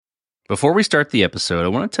Before we start the episode, I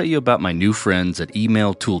want to tell you about my new friends at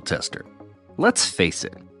Email Tool Tester. Let's face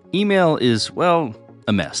it, email is, well,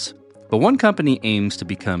 a mess. But one company aims to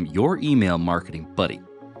become your email marketing buddy.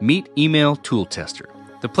 Meet Email Tool Tester,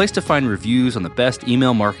 the place to find reviews on the best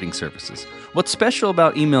email marketing services. What's special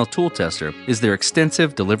about Email Tool Tester is their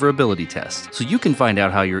extensive deliverability test, so you can find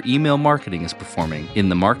out how your email marketing is performing in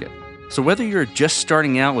the market. So whether you're just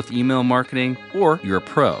starting out with email marketing or you're a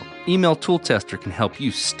pro, Email Tool Tester can help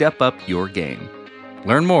you step up your game.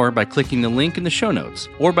 Learn more by clicking the link in the show notes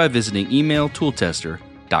or by visiting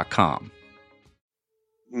emailtooltester.com.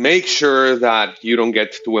 Make sure that you don't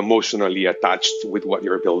get too emotionally attached with what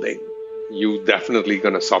you're building. You're definitely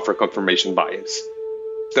going to suffer confirmation bias.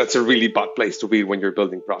 That's a really bad place to be when you're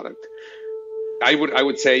building product. I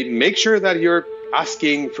would say make sure that you're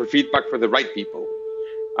asking for feedback for the right people.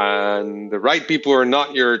 And the right people are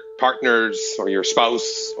not your partners or your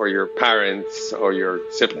spouse or your parents or your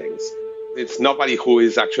siblings. It's nobody who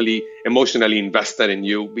is actually emotionally invested in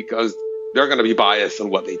you because they're going to be biased on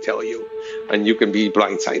what they tell you and you can be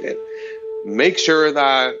blindsided. Make sure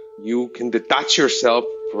that you can detach yourself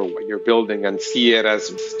from what you're building and see it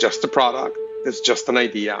as just a product. It's just an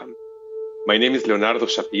idea. My name is Leonardo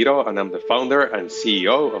Shapiro and I'm the founder and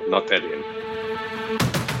CEO of Not Alien.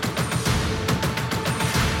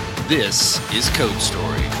 This is Code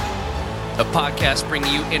Story, a podcast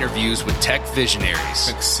bringing you interviews with tech visionaries.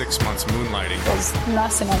 Spent 6 months moonlighting. There's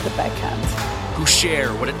nothing on the back end. Who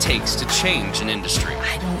share what it takes to change an industry.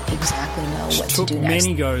 I don't exactly know what to Took do next.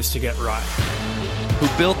 many goes to get right. Who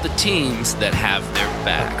built the teams that have their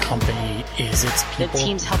back. The company is its people. The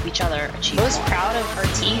teams help each other achieve. Most proud of our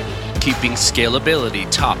team. Keeping scalability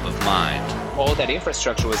top of mind. All that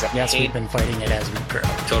infrastructure was Yes, we've been fighting it as we grow.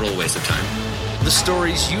 Total waste of time. The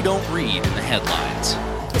stories you don't read in the headlines.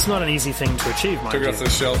 It's not an easy thing to achieve, mind Took you. it off the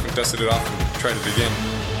shelf and dusted it off and tried it again.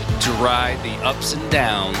 To ride the ups and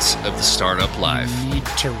downs of the startup life. You need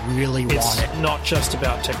to really It's want it. not just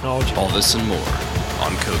about technology. All this and more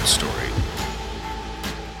on Code Story.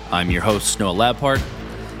 I'm your host, Noah Labhart,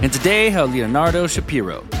 and today how Leonardo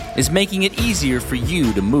Shapiro is making it easier for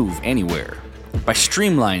you to move anywhere by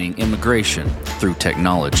streamlining immigration through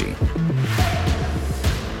technology.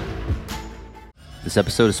 This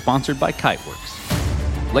episode is sponsored by Kiteworks.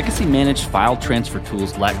 Legacy-managed file transfer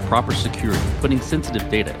tools lack proper security, putting sensitive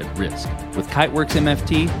data at risk. With Kiteworks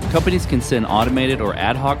MFT, companies can send automated or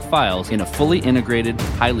ad hoc files in a fully integrated,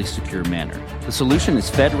 highly secure manner. The solution is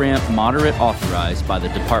FedRAMP Moderate authorized by the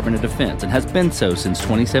Department of Defense and has been so since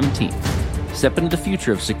 2017. Step into the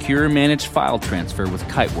future of secure managed file transfer with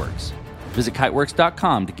Kiteworks. Visit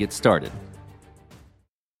kiteworks.com to get started.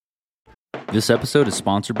 This episode is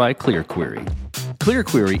sponsored by ClearQuery.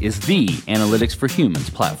 ClearQuery is the analytics for humans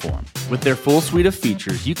platform. With their full suite of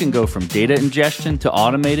features, you can go from data ingestion to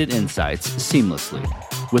automated insights seamlessly.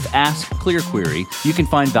 With Ask ClearQuery, you can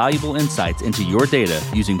find valuable insights into your data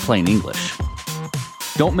using plain English.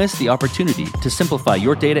 Don't miss the opportunity to simplify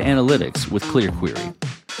your data analytics with ClearQuery.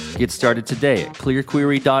 Get started today at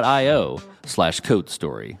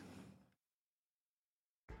clearquery.io/codestory.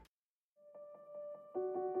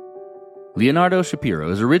 Leonardo Shapiro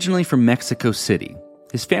is originally from Mexico City.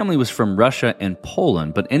 His family was from Russia and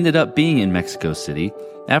Poland, but ended up being in Mexico City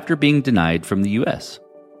after being denied from the U.S.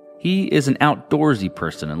 He is an outdoorsy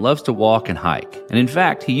person and loves to walk and hike. And in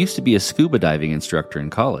fact, he used to be a scuba diving instructor in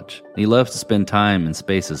college. He loves to spend time in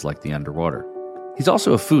spaces like the underwater. He's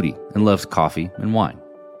also a foodie and loves coffee and wine.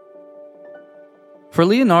 For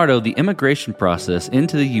Leonardo, the immigration process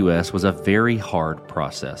into the U.S. was a very hard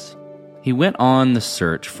process. He went on the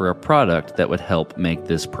search for a product that would help make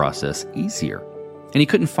this process easier, and he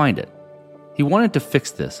couldn't find it. He wanted to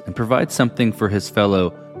fix this and provide something for his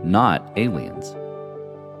fellow not aliens.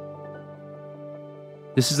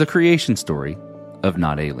 This is the creation story of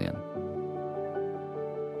Not Alien.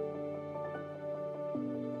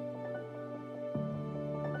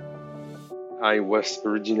 I was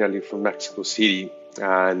originally from Mexico City,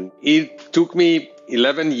 and it took me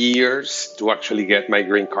 11 years to actually get my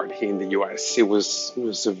green card here in the US. It was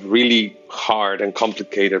a really hard and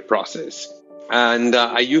complicated process. And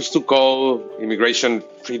I used to call immigration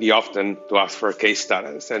pretty often to ask for a case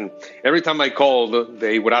status. And every time I called,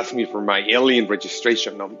 they would ask me for my alien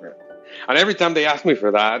registration number. And every time they asked me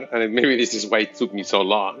for that, and maybe this is why it took me so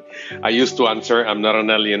long, I used to answer, I'm not an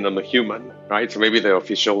alien, I'm a human, right? So maybe the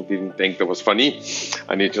official didn't think that was funny,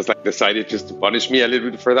 and he just decided just to punish me a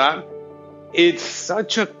little bit for that. It's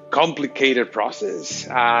such a complicated process.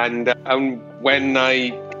 And when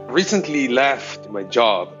I recently left my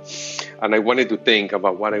job and I wanted to think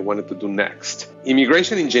about what I wanted to do next,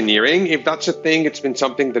 immigration engineering, if that's a thing, it's been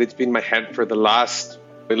something that it's been in my head for the last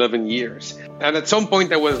 11 years. And at some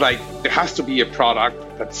point I was like, there has to be a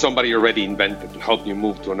product that somebody already invented to help you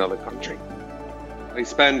move to another country. I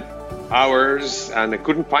spent hours and I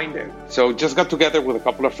couldn't find it. So just got together with a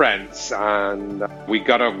couple of friends and we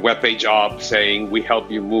got a webpage up saying we help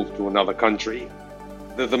you move to another country.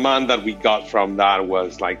 The demand that we got from that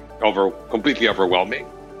was like completely overwhelming.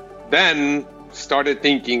 Then started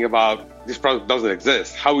thinking about this product doesn't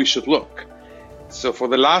exist, how we should look. So for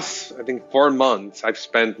the last, I think, 4 months, I've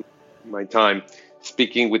spent my time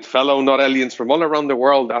speaking with fellow not aliens from all around the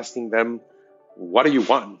world, asking them, what do you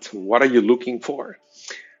want? What are you looking for?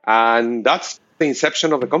 And that's the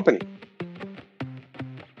inception of the company.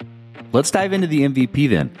 Let's dive into the MVP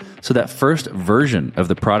then. So that first version of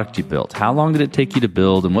the product you built, how long did it take you to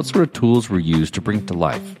build and what sort of tools were used to bring it to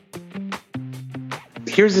life?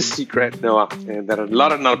 Here's the secret, Noah, that a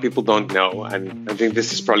lot of people don't know, and I think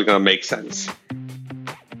this is probably going to make sense.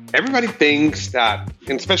 Everybody thinks that,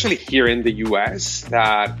 and especially here in the US,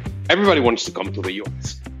 that everybody wants to come to the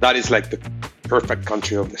US. That is like the perfect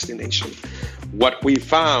country of destination. What we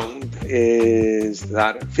found is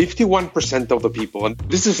that 51% of the people, and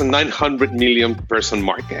this is a 900 million person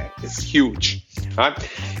market, it's huge, right?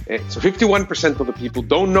 So 51% of the people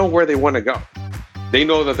don't know where they want to go. They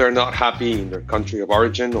know that they're not happy in their country of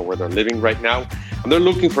origin or where they're living right now, and they're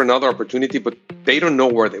looking for another opportunity, but they don't know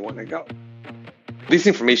where they want to go. This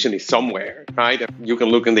information is somewhere, right? You can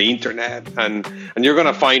look on the internet and you're going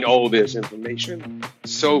to find all this information.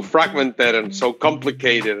 So fragmented and so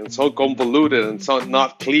complicated and so convoluted and so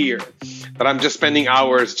not clear that I'm just spending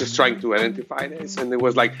hours just trying to identify this. And it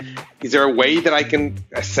was like, is there a way that I can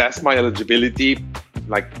assess my eligibility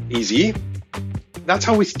like easy? That's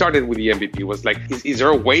how we started with the MVP, was like, is there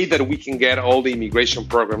a way that we can get all the immigration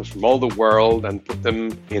programs from all the world and put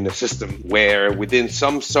them in a system where within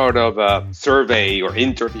some sort of a survey or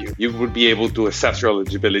interview, you would be able to assess your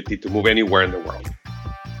eligibility to move anywhere in the world?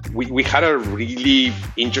 We had a really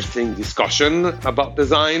interesting discussion about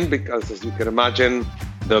design because, as you can imagine,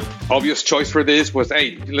 the obvious choice for this was,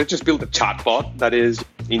 hey, let's just build a chatbot that is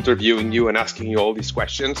interviewing you and asking you all these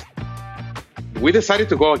questions. We decided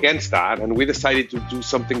to go against that and we decided to do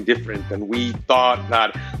something different. And we thought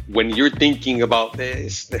that when you're thinking about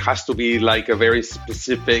this, there has to be like a very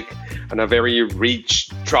specific and a very rich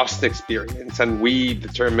trust experience. And we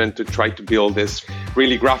determined to try to build this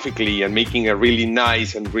really graphically and making a really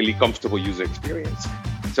nice and really comfortable user experience.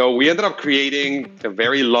 So we ended up creating a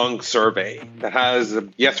very long survey that has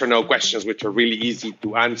yes or no questions, which are really easy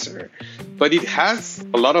to answer. But it has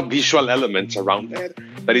a lot of visual elements around it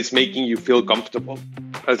that is making you feel comfortable.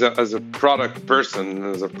 As a product person,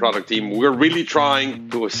 as a product team, we're really trying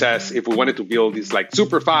to assess if we wanted to build this like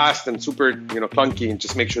super fast and super clunky and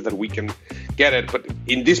just make sure that we can get it. But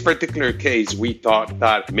in this particular case, we thought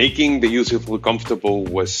that making the user feel comfortable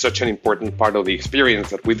was such an important part of the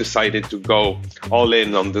experience that we decided to go all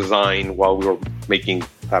in on design while we were making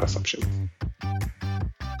that assumption.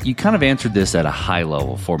 You kind of answered this at a high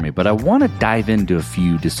level for me, but I want to dive into a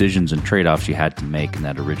few decisions and trade-offs you had to make in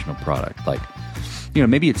that original product. Like,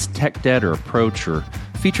 maybe it's tech debt or approach or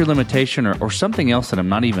feature limitation or something else that I'm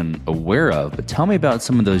not even aware of, but tell me about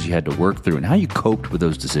some of those you had to work through and how you coped with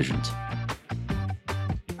those decisions.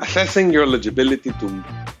 Assessing your eligibility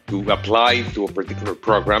to apply to a particular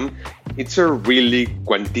program, it's a really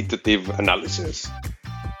quantitative analysis.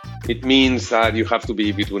 It means that you have to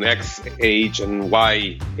be between X age and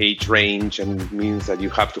Y age range, and it means that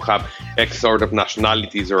you have to have X sort of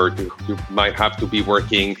nationalities, or you might have to be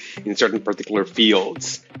working in certain particular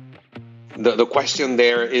fields. The question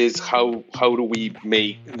there is how do we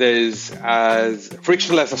make this as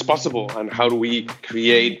frictionless as possible, and how do we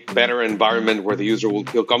create a better environment where the user will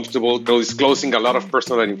feel comfortable disclosing a lot of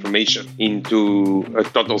personal information into a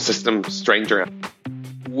total system stranger.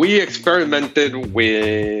 We experimented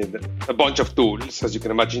with a bunch of tools. As you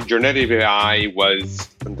can imagine, generative AI was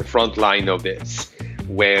on the front line of this,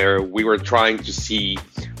 where we were trying to see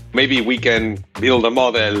maybe we can build a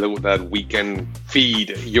model that we can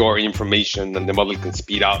feed your information and the model can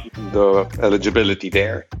speed up the eligibility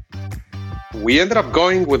there. We ended up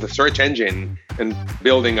going with a search engine and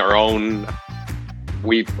building our own.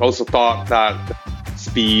 We also thought that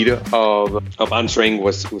speed of answering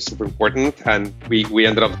was super important, and we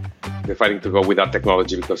ended up deciding to go with that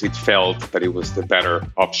technology because it felt that it was the better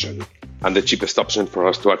option and the cheapest option for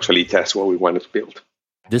us to actually test what we wanted to build.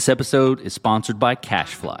 This episode is sponsored by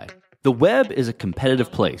Cashfly. The web is a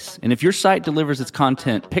competitive place, and if your site delivers its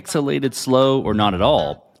content pixelated, slow, or not at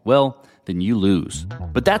all, well, then you lose.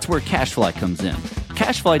 But that's where CacheFly comes in.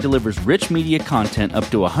 CacheFly delivers rich media content up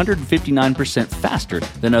to 159% faster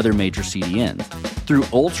than other major CDNs. Through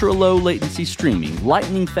ultra-low latency streaming,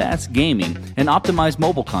 lightning-fast gaming, and optimized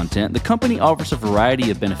mobile content, the company offers a variety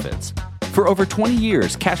of benefits. For over 20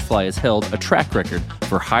 years, CacheFly has held a track record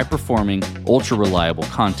for high-performing, ultra-reliable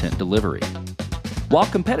content delivery. While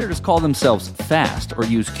competitors call themselves fast or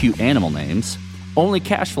use cute animal names, only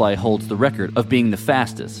CacheFly holds the record of being the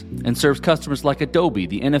fastest and serves customers like Adobe,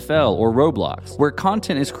 the NFL, or Roblox, where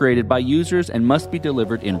content is created by users and must be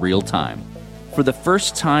delivered in real time. For the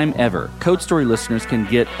first time ever, Code Story listeners can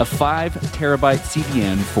get a 5 terabyte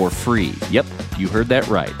CDN for free. Yep, you heard that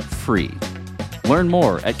right, free. Learn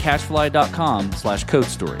more at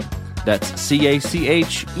cachefly.com/codestory. That's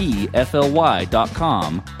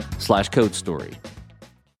CACHEFLY.com/codestory.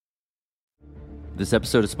 This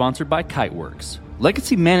episode is sponsored by Kiteworks.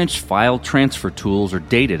 Legacy managed file transfer tools are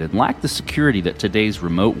dated and lack the security that today's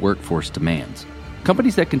remote workforce demands.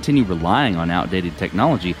 Companies that continue relying on outdated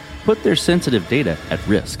technology put their sensitive data at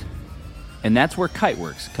risk. And that's where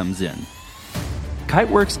Kiteworks comes in.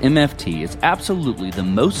 Kiteworks MFT is absolutely the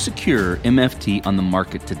most secure MFT on the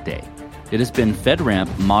market today. It has been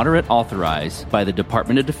FedRAMP moderate authorized by the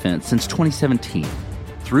Department of Defense since 2017.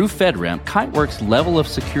 Through FedRAMP, Kiteworks' level of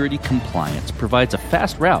security compliance provides a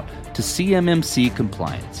fast route to CMMC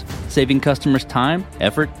compliance, saving customers time,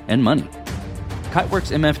 effort, and money.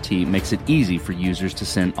 Kiteworks MFT makes it easy for users to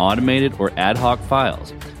send automated or ad hoc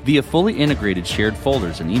files via fully integrated shared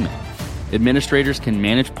folders and email. Administrators can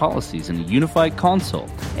manage policies in a unified console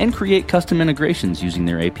and create custom integrations using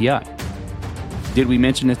their API. Did we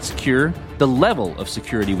mention it's secure? The level of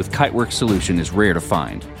security with Kiteworks solution is rare to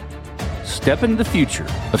find. Step into the future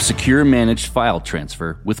of secure managed file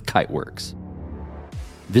transfer with Kiteworks.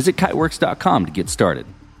 Visit kiteworks.com to get started.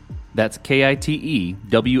 That's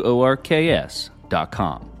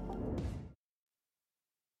KITEWORKS.com.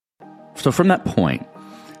 So from that point,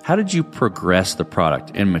 how did you progress the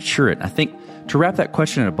product and mature it? I think to wrap that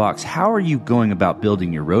question in a box, how are you going about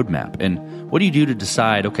building your roadmap? And what do you do to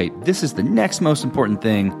decide, okay, this is the next most important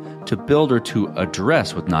thing to build or to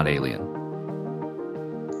address with Not Alien?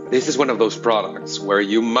 This is one of those products where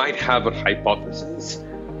you might have a hypothesis,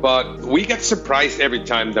 but we get surprised every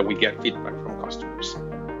time that we get feedback from customers.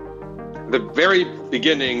 At the very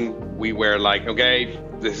beginning, we were like, okay,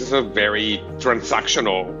 this is a very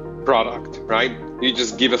transactional product, right? You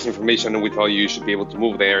just give us information and we tell you should be able to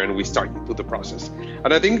move there, and we start to do the process.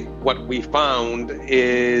 And I think what we found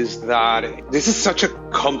is that this is such a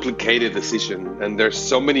complicated decision and there's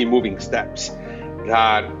so many moving steps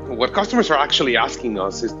that what customers are actually asking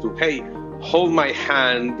us is to, hey, hold my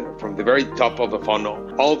hand from the very top of the funnel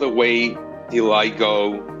all the way till I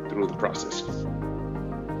go through the process.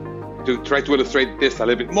 To try to illustrate this a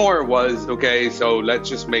little bit more was, okay, so let's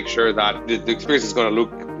just make sure that the experience is going to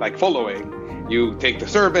look like following. You take the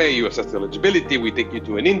survey, you assess the eligibility, we take you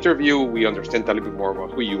to an interview, we understand a little bit more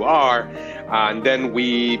about who you are, and then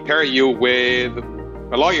we pair you with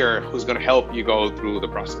a lawyer who's going to help you go through the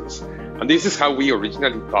process. And this is how we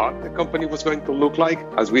originally thought the company was going to look like.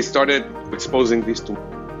 As we started exposing this to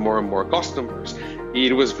more and more customers,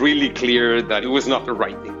 it was really clear that it was not the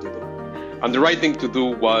right thing to do. And the right thing to do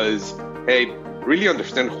was, hey, really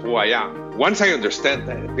understand who I am. Once I understand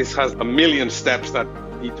that, this has a million steps that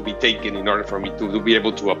need to be taken in order for me to be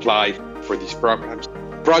able to apply for these programs.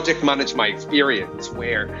 Project manage my experience,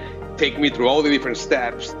 where take me through all the different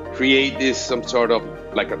steps, create this some sort of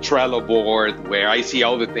like a Trello board where I see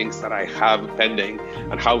all the things that I have pending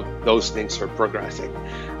and how those things are progressing.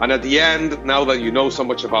 And at the end, now that you know so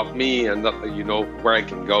much about me and that you know where I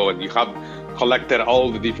can go and you have collected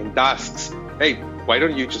all the different tasks, hey, why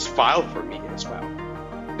don't you just file for me as well?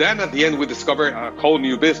 Then at the end, we discovered a whole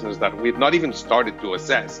new business that we've not even started to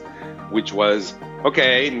assess, which was,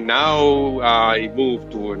 okay, now I move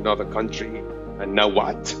to another country, and now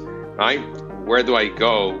what, right? Where do I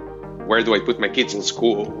go? Where do I put my kids in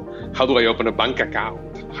school? How do I open a bank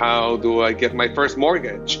account? How do I get my first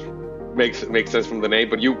mortgage? Makes sense from the name,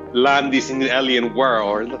 but you land this in the alien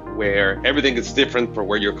world where everything is different from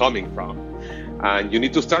where you're coming from. And you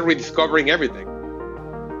need to start rediscovering everything.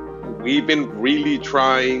 We've been really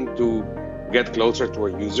trying to get closer to our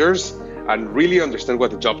users and really understand what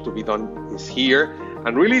the job to be done is here,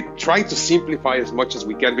 and really try to simplify as much as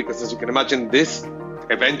we can, because as you can imagine, this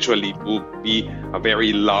eventually will be a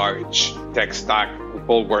very large tech stack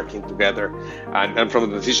all working together. And from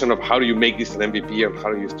the decision of how do you make this an MVP and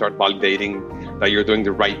how do you start validating that you're doing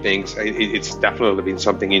the right things, it's definitely been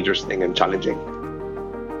something interesting and challenging.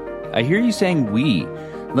 I hear you saying we.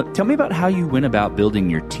 Tell me about how you went about building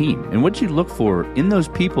your team, and what did you look for in those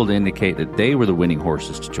people to indicate that they were the winning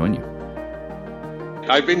horses to join you?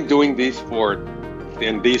 I've been doing this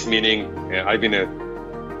meaning I've been a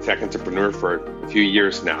tech entrepreneur for a few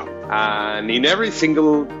years now. And in every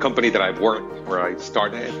single company that I've worked, where I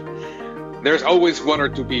started, there's always one or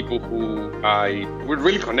two people who I would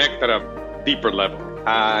really connect at a deeper level.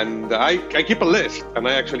 And I keep a list, and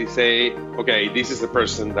I actually say, okay, this is the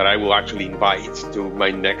person that I will actually invite to my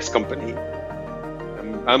next company.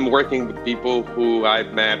 I'm working with people who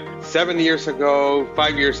I've met 7 years ago,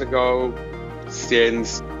 5 years ago.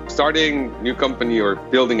 Since starting a new company or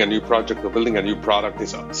building a new project or building a new product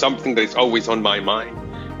is something that is always on my mind.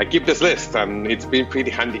 I keep this list, and it's been pretty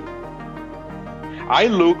handy. I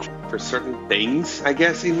look for certain things, I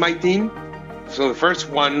guess, in my team. So the first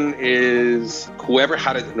one is whoever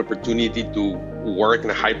had an opportunity to work in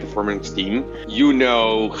a high-performance team, you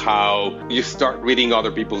know how you start reading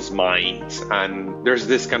other people's minds, and there's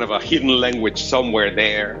this kind of a hidden language somewhere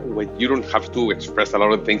there where you don't have to express a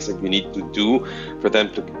lot of things that you need to do for them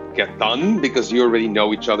to get done because you already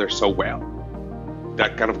know each other so well.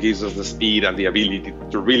 That kind of gives us the speed and the ability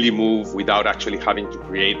to really move without actually having to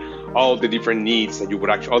create all the different needs that you would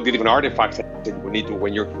actually, all the different artifacts that you would need to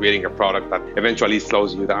when you're creating a product that eventually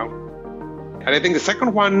slows you down. And I think the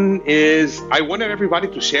second one is I wanted everybody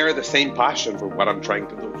to share the same passion for what I'm trying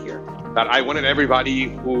to do here. That I wanted everybody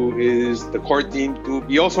who is the core team to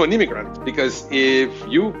be also an immigrant. Because if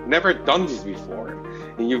you've never done this before,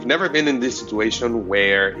 and you've never been in this situation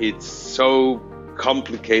where it's so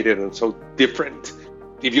complicated and so different,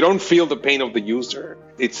 if you don't feel the pain of the user,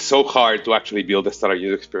 it's so hard to actually build the startup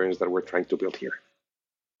user experience that we're trying to build here.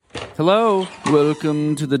 Hello,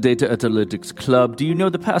 welcome to the Data Analytics Club. Do you know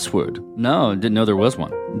the password? No, didn't know there was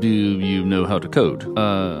one. Do you know how to code?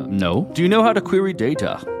 No. Do you know how to query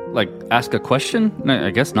data? Like, ask a question?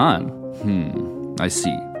 I guess not. I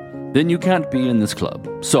see. Then you can't be in this club.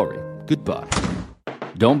 Sorry. Goodbye.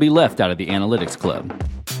 Don't be left out of the Analytics Club.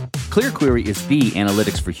 ClearQuery is the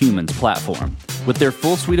Analytics for Humans platform. With their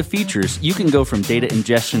full suite of features, you can go from data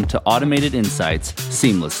ingestion to automated insights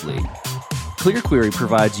seamlessly. ClearQuery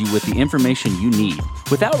provides you with the information you need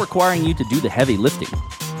without requiring you to do the heavy lifting.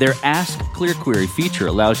 Their Ask ClearQuery feature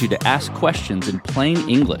allows you to ask questions in plain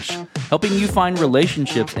English, helping you find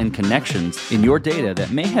relationships and connections in your data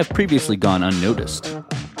that may have previously gone unnoticed.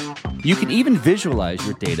 You can even visualize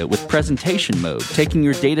your data with presentation mode, taking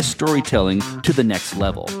your data storytelling to the next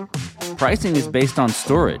level. Pricing is based on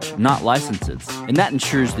storage, not licenses, and that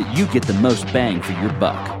ensures that you get the most bang for your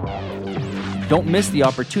buck. Don't miss the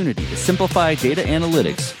opportunity to simplify data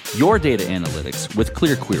analytics, your data analytics, with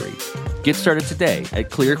ClearQuery. Get started today at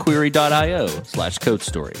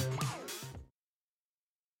clearquery.io/codestory.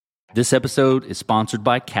 This episode is sponsored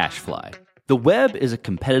by Cashfly. The web is a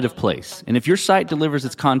competitive place, and if your site delivers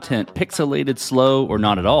its content pixelated, slow, or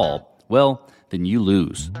not at all, well, then you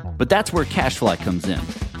lose. But that's where Cashfly comes in.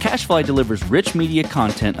 Cashfly delivers rich media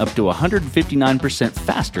content up to 159%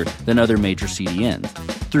 faster than other major CDNs.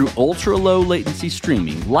 Through ultra-low latency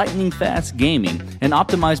streaming, lightning-fast gaming, and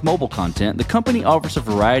optimized mobile content, the company offers a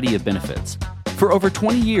variety of benefits. For over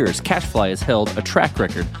 20 years, Cashfly has held a track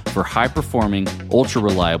record for high-performing,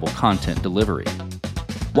 ultra-reliable content delivery.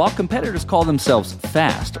 While competitors call themselves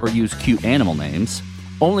fast or use cute animal names,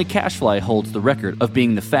 only Cashfly holds the record of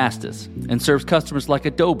being the fastest and serves customers like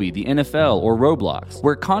Adobe, the NFL, or Roblox,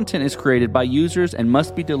 where content is created by users and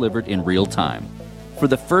must be delivered in real time. For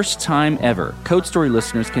the first time ever, CodeStory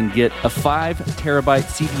listeners can get a 5-terabyte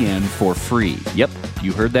CDN for free. Yep,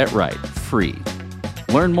 you heard that right, free.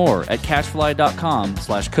 Learn more at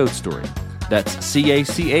cashfly.com/codestory. That's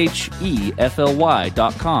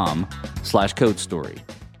CACHEFLY.com/codestory.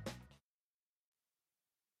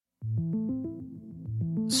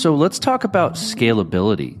 So let's talk about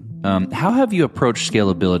scalability. How have you approached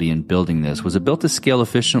scalability in building this? Was it built to scale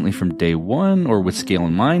efficiently from day one or with scale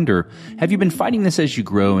in mind? Or have you been fighting this as you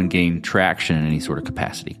grow and gain traction in any sort of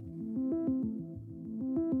capacity?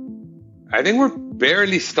 I think we're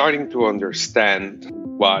barely starting to understand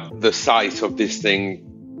what the size of this thing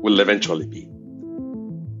will eventually be.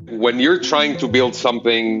 When you're trying to build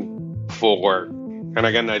something for, and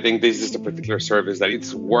again, I think this is the particular service that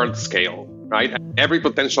it's world scale, right? Every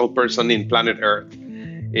potential person in planet Earth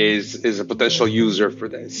is a potential user for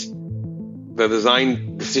this. The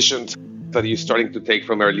design decisions that you're starting to take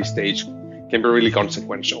from early stage can be really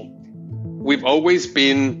consequential. We've always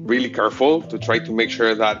been really careful to try to make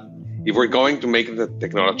sure that if we're going to make the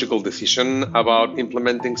technological decision about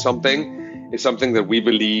implementing something, it's something that we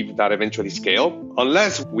believe that eventually scale,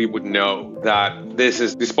 unless we would know that this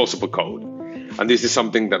is disposable code. And this is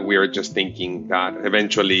something that we are just thinking that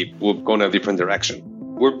eventually we'll go in a different direction.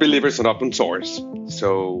 We're believers in open source,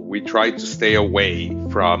 so we try to stay away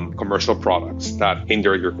from commercial products that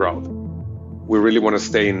hinder your growth. We really want to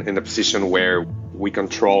stay in a position where we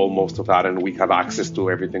control most of that and we have access to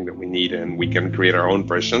everything that we need and we can create our own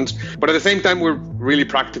versions. But at the same time, we're really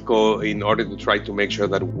practical in order to try to make sure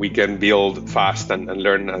that we can build fast and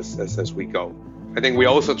learn as we go. I think we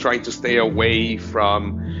also try to stay away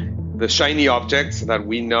from the shiny objects that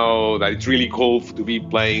we know that it's really cool to be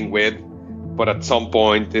playing with, but at some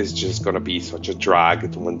point it's just going to be such a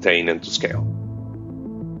drag to maintain and to scale.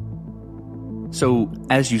 So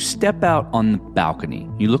as you step out on the balcony,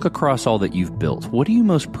 you look across all that you've built, what are you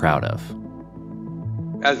most proud of?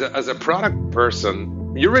 As a product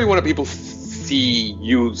person, you really want people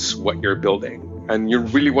use what you're building. And you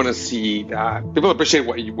really want to see that people appreciate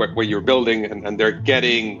what you're building and they're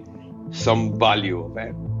getting some value of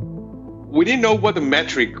it. We didn't know what the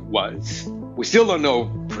metric was. We still don't know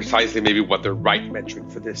precisely maybe what the right metric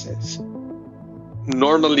for this is.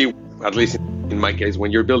 Normally, at least in my case,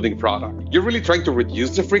 when you're building product, you're really trying to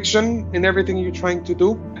reduce the friction in everything you're trying to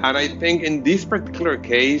do. And I think in this particular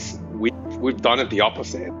case, we've done it the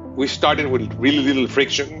opposite. We started with really little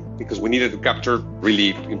friction because we needed to capture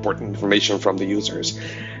really important information from the users.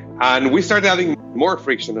 And we started adding more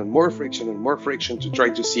friction and more friction and more friction to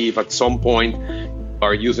try to see if at some point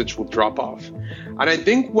our usage will drop off. And I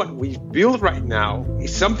think what we've built right now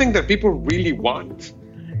is something that people really want.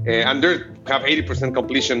 And they have 80%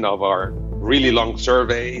 completion of our really long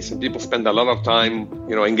surveys, and people spend a lot of time,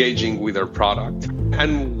 engaging with their product.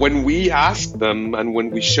 And when we ask them, and when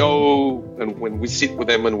we show, and when we sit with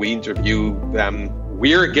them and we interview them,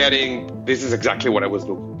 we're getting, this is exactly what I was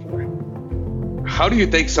looking for. How do you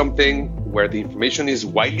take something where the information is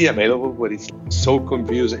widely available, but it's so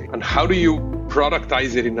confusing? And how do you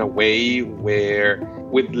productize it in a way where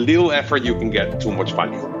with little effort you can get too much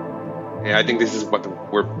value? And I think this is what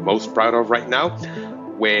we're most proud of right now,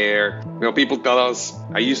 where people tell us,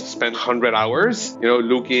 I used to spend 100 hours,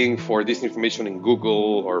 looking for this information in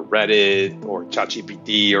Google or Reddit or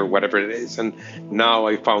ChatGPT or whatever it is. And now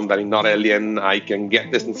I found that in Not Alien, I can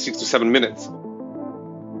get this in 6 to 7 minutes.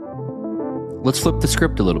 Let's flip the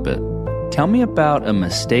script a little bit. Tell me about a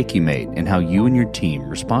mistake you made and how you and your team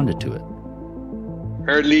responded to it.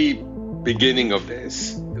 Early beginning of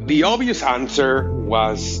this, the obvious answer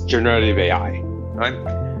was generative AI, right?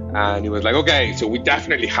 And it was like, okay, so we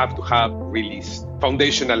definitely have to have really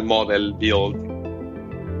foundational model built.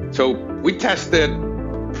 So we tested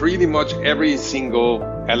pretty much every single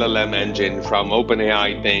LLM engine, from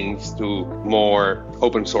OpenAI things to more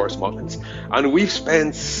open source models. And we've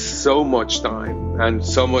spent so much time and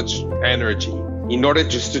so much energy in order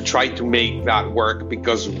just to try to make that work,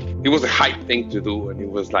 because it was a hype thing to do. And it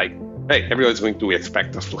was like, hey, everyone's going to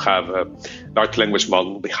expect us to have a large language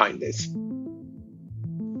model behind this.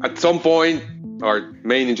 At some point, our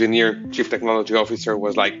main engineer, chief technology officer,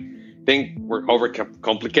 was like, I think we're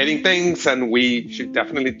overcomplicating things and we should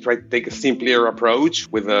definitely try to take a simpler approach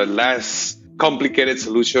with a less complicated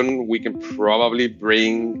solution. We can probably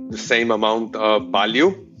bring the same amount of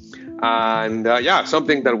value. And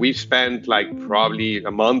something that we've spent like probably a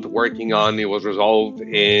month working on, it was resolved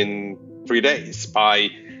in 3 days by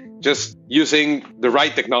just using the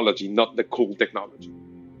right technology, not the cool technology.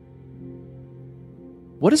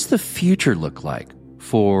 What does the future look like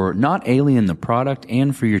for Not Alien, the product,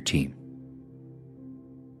 and for your team?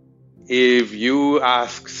 If you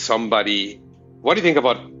ask somebody, what do you think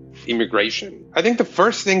about immigration? I think the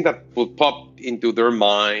first thing that will pop into their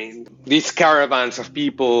mind, these caravans of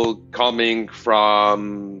people coming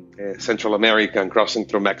from Central America and crossing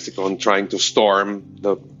through Mexico and trying to storm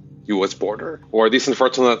the U.S. border, or these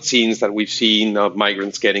unfortunate scenes that we've seen of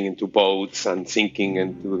migrants getting into boats and sinking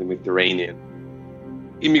into the Mediterranean.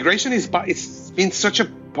 Immigration it's been such a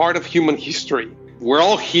part of human history. We're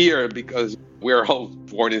all here because we're all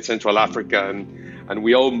born in Central Africa and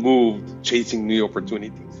we all moved chasing new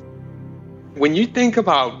opportunities. When you think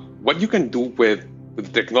about what you can do with the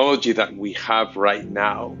technology that we have right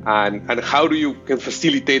now and how do you can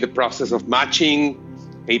facilitate the process of matching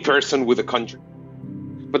a person with a country.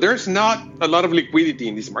 But there's not a lot of liquidity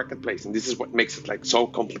in this marketplace, and this is what makes it like so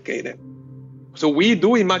complicated. So we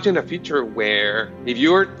do imagine a future where if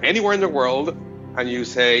you're anywhere in the world and you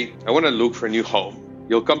say, I want to look for a new home,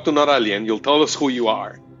 you'll come to Not Alien, you'll tell us who you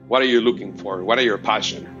are, what are you looking for, what are your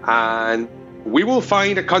passion, and we will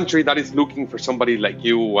find a country that is looking for somebody like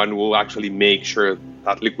you and will actually make sure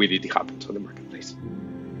that liquidity happens on the marketplace.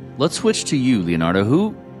 Let's switch to you, Leonardo.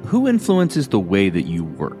 Who influences the way that you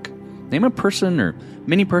work? Name a person or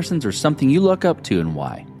many persons or something you look up to and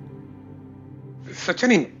why. Such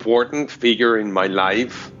an important figure in my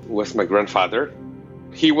life was my grandfather.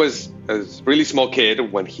 He was a really small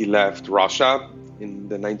kid when he left Russia in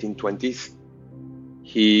the 1920s.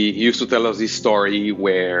 He used to tell us this story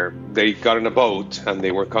where they got on a boat and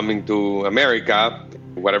they were coming to America,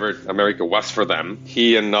 whatever America was for them.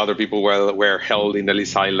 He and other people were held in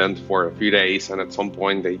Ellis Island for a few days, and at some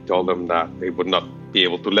point they told them that they would not be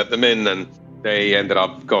able to let them in, and they ended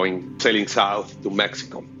up sailing south to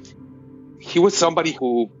Mexico. He was somebody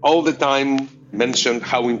who all the time mentioned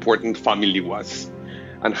how important family was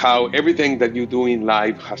and how everything that you do in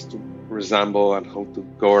life has to resemble and how to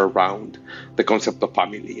go around the concept of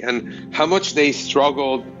family, and how much they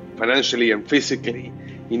struggled financially and physically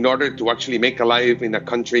in order to actually make a life in a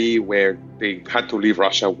country where they had to leave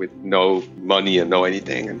Russia with no money and no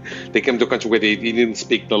anything. And they came to a country where they didn't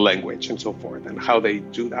speak the language and so forth, and how they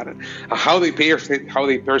do that, and how they persevered, and how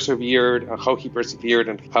he persevered,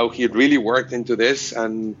 and how he really worked into this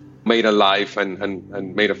and made a life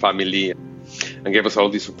and made a family and gave us all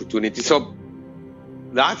these opportunities. So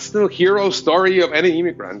that's the hero story of any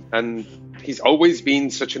immigrant. And he's always been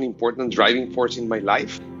such an important driving force in my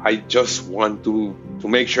life. I just want to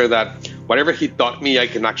make sure that whatever he taught me, I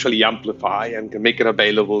can actually amplify and can make it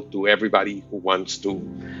available to everybody who wants to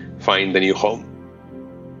find a new home.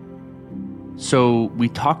 So we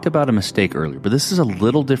talked about a mistake earlier, but this is a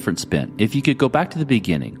little different spin. If you could go back to the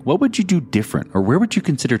beginning, what would you do different? Or where would you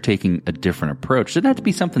consider taking a different approach? It didn't have to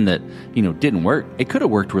be something that, didn't work. It could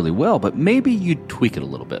have worked really well, but maybe you'd tweak it a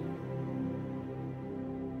little bit.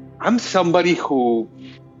 I'm somebody who,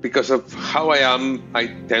 because of how I am, I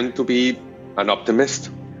tend to be an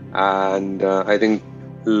optimist. And I think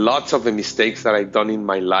lots of the mistakes that I've done in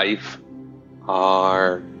my life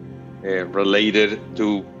are related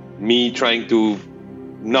to me trying to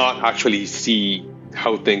not actually see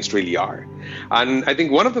how things really are. And I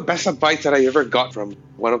think one of the best advice that I ever got from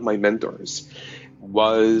one of my mentors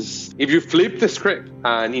was, if you flip the script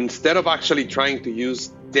and instead of actually trying to use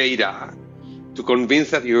data to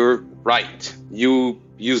convince that you're right, you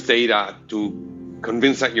use data to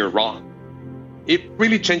convince that you're wrong, it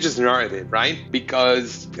really changes the narrative, right?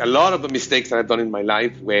 Because a lot of the mistakes that I've done in my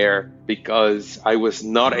life were because I was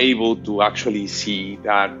not able to actually see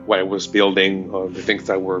that what I was building or the things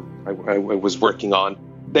that I was working on,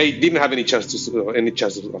 they didn't have any chance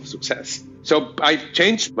of success. So I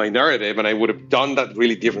changed my narrative, and I would have done that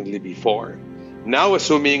really differently before. Now,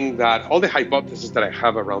 assuming that all the hypotheses that I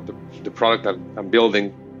have around the product that I'm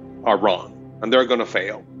building are wrong and they're going to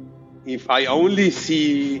fail. If I only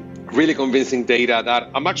see really convincing data that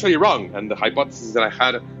I'm actually wrong and the hypothesis that I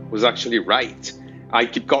had was actually right, I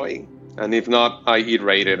keep going. And if not, I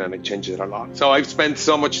iterate it and I change it a lot. So I've spent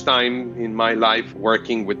so much time in my life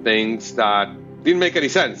working with things that didn't make any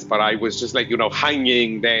sense, but I was just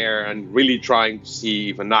hanging there and really trying to see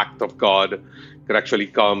if an act of God could actually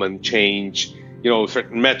come and change,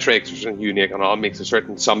 certain metrics or certain unit economics or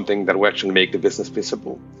certain something that would actually make the business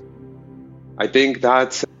visible. I think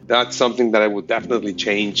that's something that I would definitely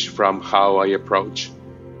change from how I approach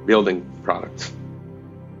building products.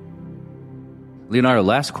 Leonardo,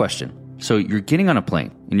 last question. So you're getting on a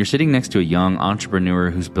plane and you're sitting next to a young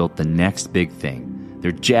entrepreneur who's built the next big thing.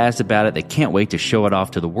 They're jazzed about it. They can't wait to show it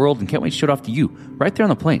off to the world and can't wait to show it off to you right there on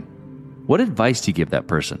the plane. What advice do you give that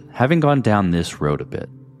person, having gone down this road a bit?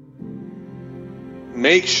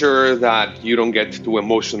 Make sure that you don't get too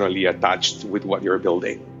emotionally attached with what you're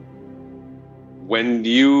building. When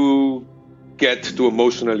you get too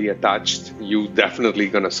emotionally attached, you definitely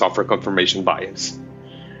going to suffer confirmation bias.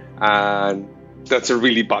 And that's a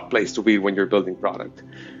really bad place to be when you're building product.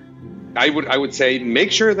 I would say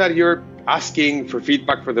make sure that you're asking for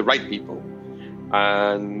feedback for the right people.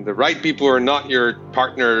 And the right people are not your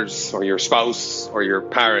partners or your spouse or your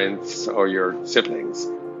parents or your siblings.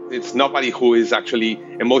 It's nobody who is actually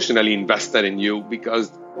emotionally invested in you,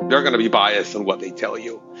 because they're going to be biased on what they tell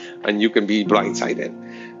you and you can be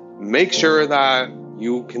blindsided. Make sure that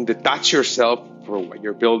you can detach yourself from what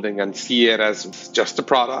you're building and see it as just a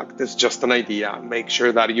product. It's just an idea. Make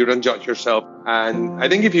sure that you don't judge yourself. And I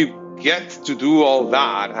think if you get to do all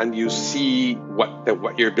that and you see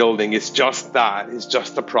what you're building is just that, it's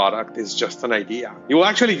just a product, it's just an idea, it will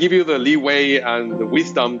actually give you the leeway and the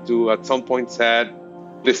wisdom to at some point say,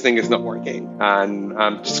 this thing is not working and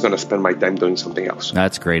I'm just going to spend my time doing something else.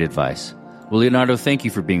 That's great advice. Well, Leonardo, thank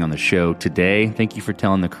you for being on the show today. Thank you for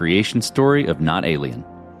telling the creation story of Not Alien.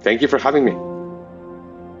 Thank you for having me.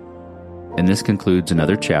 And this concludes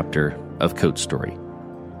another chapter of Code Story.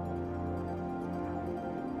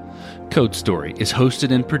 Code Story is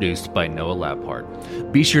hosted and produced by Noah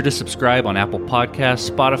Labhart. Be sure to subscribe on Apple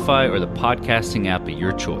Podcasts, Spotify, or the podcasting app of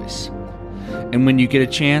your choice. And when you get a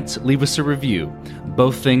chance, leave us a review.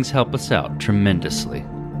 Both things help us out tremendously.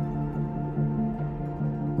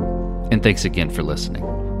 And thanks again for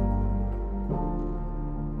listening.